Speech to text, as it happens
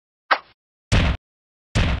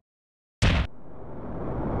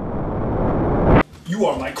You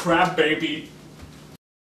are my crab baby.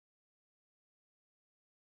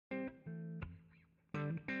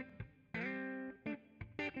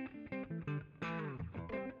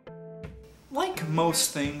 Like most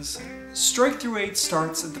things, Strikethrough 8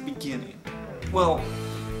 starts at the beginning. Well,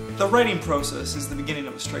 the writing process is the beginning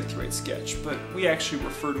of a Strikethrough 8 sketch, but we actually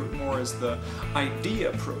refer to it more as the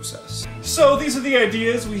idea process. So these are the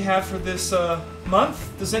ideas we have for this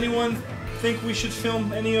month. Does anyone think we should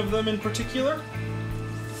film any of them in particular?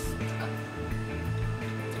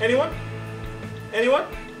 Anyone? Anyone?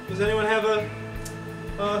 Does anyone have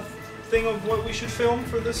a thing of what we should film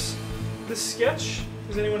for this sketch?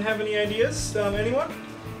 Does anyone have any ideas? Anyone?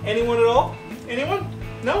 Anyone at all? Anyone?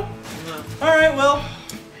 No? No. Alright, well,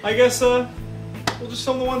 I guess we'll just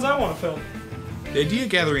film the ones I want to film. The idea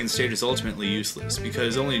gathering stage is ultimately useless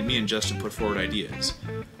because only me and Justin put forward ideas.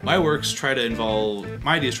 My ideas try to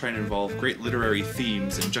involve great literary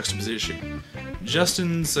themes and juxtaposition.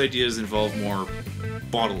 Justin's ideas involve more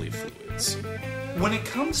bodily fluids. When it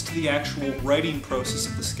comes to the actual writing process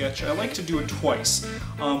of the sketch, I like to do it twice.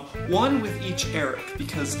 One with each Eric,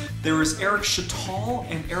 because there is Eric Schatull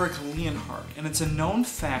and Eric Leonhardt, and it's a known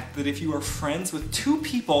fact that if you are friends with two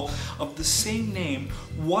people of the same name,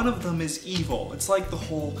 one of them is evil. It's like the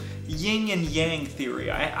whole yin and yang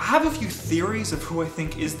theory. I have a few theories of who I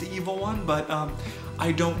think is the evil one, but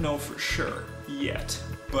I don't know for sure yet.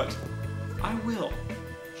 But I will.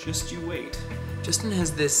 Just you wait. Justin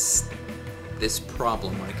has this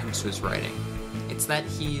problem when it comes to his writing. It's that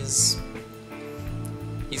he's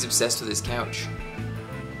obsessed with his couch.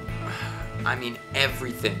 I mean,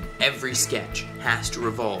 every sketch has to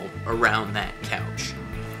revolve around that couch.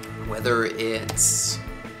 Whether it's,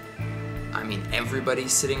 everybody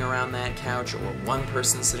sitting around that couch or one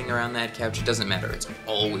person sitting around that couch, it doesn't matter. It's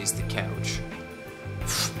always the couch.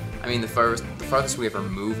 I mean, the farthest we ever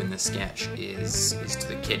move in this sketch is to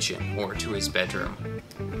the kitchen or to his bedroom.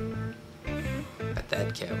 At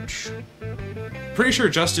that couch. Pretty sure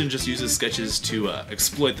Justin just uses sketches to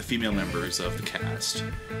exploit the female members of the cast.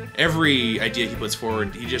 Every idea he puts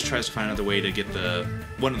forward, he just tries to find another way to get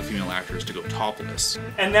one of the female actors to go topless.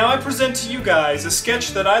 And now I present to you guys a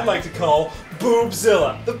sketch that I'd like to call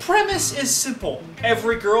Boobzilla. The premise is simple.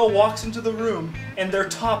 Every girl walks into the room and they're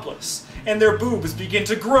topless, and their boobs begin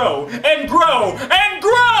to grow and grow and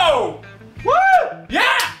grow! Woo!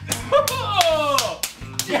 Yeah!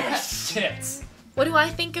 Yes! Tits! What do I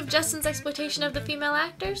think of Justin's exploitation of the female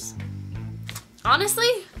actors? Honestly,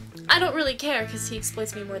 I don't really care because he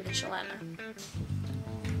exploits me more than Shallanah.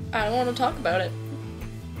 I don't want to talk about it.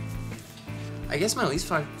 I guess my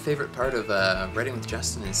least favorite part of writing with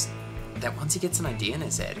Justin is that once he gets an idea in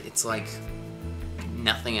his head, it's like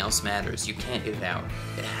nothing else matters. You can't get it out.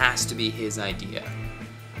 It has to be his idea.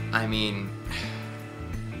 I mean,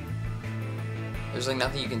 there's like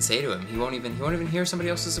nothing you can say to him. He won't even hear somebody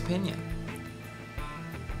else's opinion.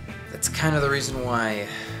 That's kind of the reason why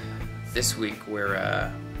this week we're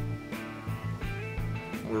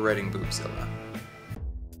writing Boobzilla.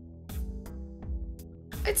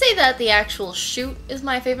 I'd say that the actual shoot is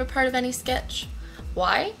my favorite part of any sketch.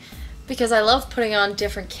 Why? Because I love putting on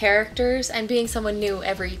different characters and being someone new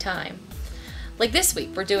every time. Like this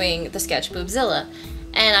week, we're doing the sketch Boobzilla,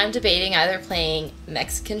 and I'm debating either playing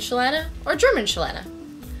Mexican Shallanah or German Shallanah.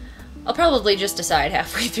 I'll probably just decide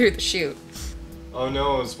halfway through the shoot. Oh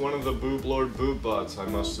no, it's one of the Boob Lord Boob Bots. I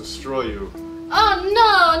must destroy you. Oh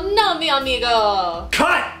no, no mi amigo!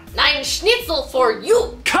 Cut! Nine schnitzel for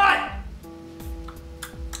you! Cut!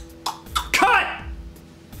 Cut!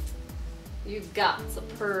 You got a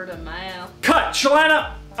purr to mouth. Cut!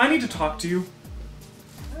 Shallanah, I need to talk to you.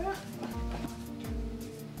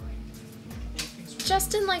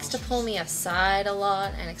 Justin likes to pull me aside a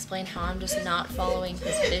lot and explain how I'm just not following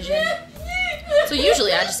his vision. So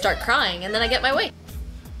usually I just start crying and then I get my way.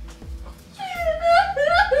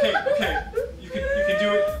 Okay, you can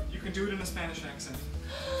do it. You can do it in a Spanish accent.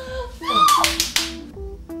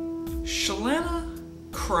 Shallanah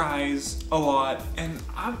cries a lot, and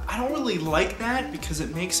I don't really like that because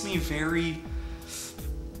it makes me very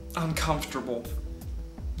uncomfortable.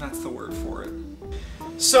 That's the word for it.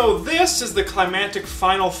 So this is the climactic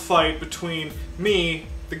final fight between me,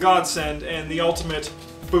 the Godsend, and the ultimate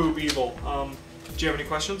boob evil. Do you have any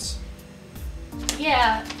questions?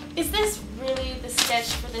 Yeah, is this really the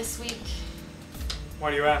sketch for this week?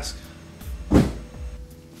 Why do you ask?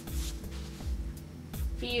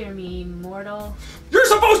 Fear me, mortal. You're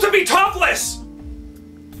supposed to be topless!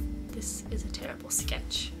 This is a terrible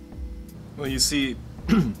sketch. Well, you see,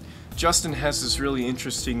 Justin has this really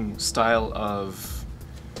interesting style of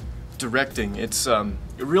directing. It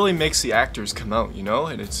really makes the actors come out, you know,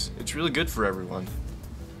 and it's really good for everyone.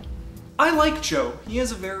 I like Joe. He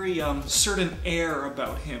has a very certain air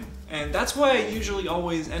about him, and that's why I usually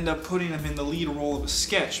always end up putting him in the lead role of a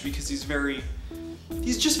sketch, because he's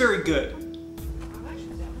just very good.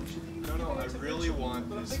 No, I really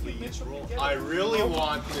want this lead role. I really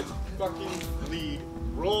want this fucking lead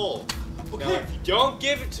role. Okay. Now, if you don't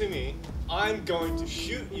give it to me, I'm going to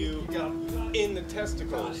shoot you in the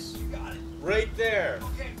testicles. You got it. Right there.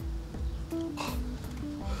 Okay.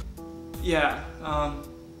 Yeah,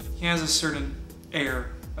 he has a certain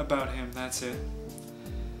air about him, that's it.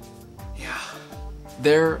 Yeah.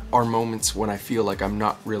 There are moments when I feel like I'm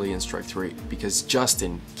not really in Strike-Through because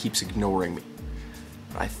Justin keeps ignoring me.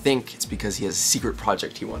 But I think it's because he has a secret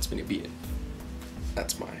project he wants me to be in.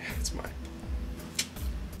 That's mine.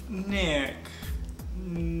 Nick.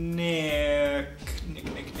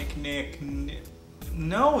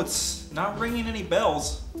 No, it's not ringing any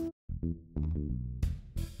bells.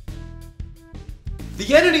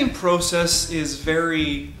 The editing process is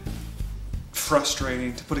very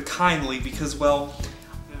frustrating, to put it kindly, because, well,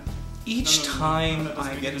 each time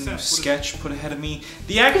I get a new sketch put ahead of me,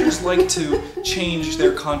 the actors like to change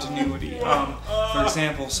their continuity. For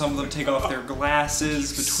example, some of them take off their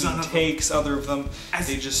glasses between takes, other of them,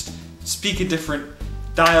 they just speak in different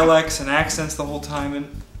dialects and accents the whole time, and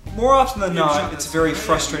more often than not, it's a very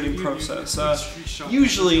frustrating process.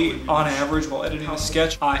 Usually, on average, while editing a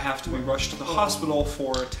sketch, I have to be rushed to the hospital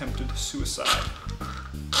for attempted suicide.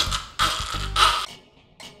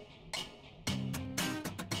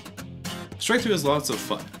 Strikethrough is lots of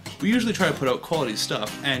fun. We usually try to put out quality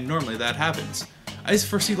stuff, and normally that happens. I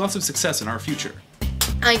foresee lots of success in our future.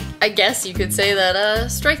 I guess you could say that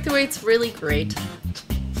Strikethrough really great.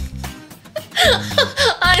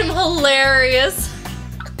 I'm hilarious.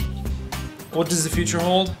 What does the future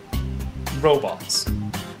hold? Robots.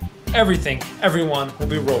 Everything, everyone will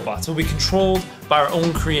be robots. We'll be controlled by our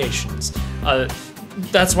own creations.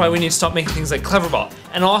 That's why we need to stop making things like Cleverbot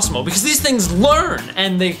and Osmo, because these things learn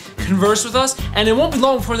and they converse with us, and it won't be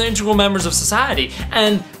long before they're integral members of society.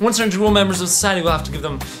 And once they're integral members of society, we'll have to give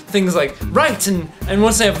them things like rights, and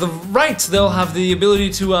once they have the rights, they'll have the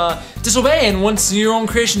ability to disobey. And once your own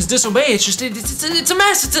creations disobey, it's a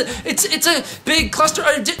mess. It's a big cluster.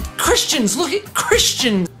 Christians, look at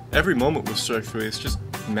Christians. Every moment with Strike-Through is just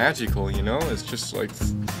magical, you know? It's just like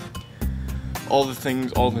all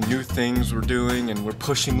the new things we're doing, and we're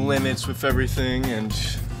pushing limits with everything, and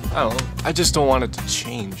I don't know, I just don't want it to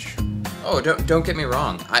change. Oh, don't get me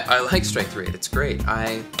wrong. I like Strike-Through. It's great.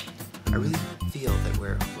 I really feel that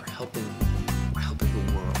we're helping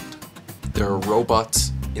the world. There are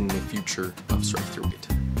robots in the future of Strike-Through.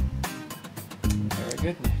 Very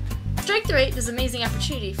good, Nick. Strike-Through is an amazing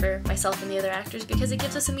opportunity for myself and the other actors because it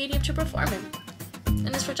gives us a medium to perform in.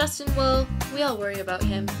 And as for Justin, well, we all worry about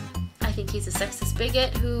him. I think he's a sexist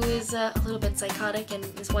bigot who is a little bit psychotic and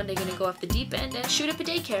is one day going to go off the deep end and shoot up a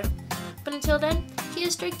daycare. But until then, he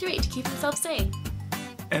has Strike-Through to keep himself sane.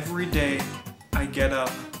 Every day, I get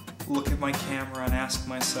up, look at my camera, and ask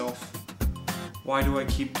myself, why do I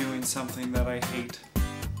keep doing something that I hate?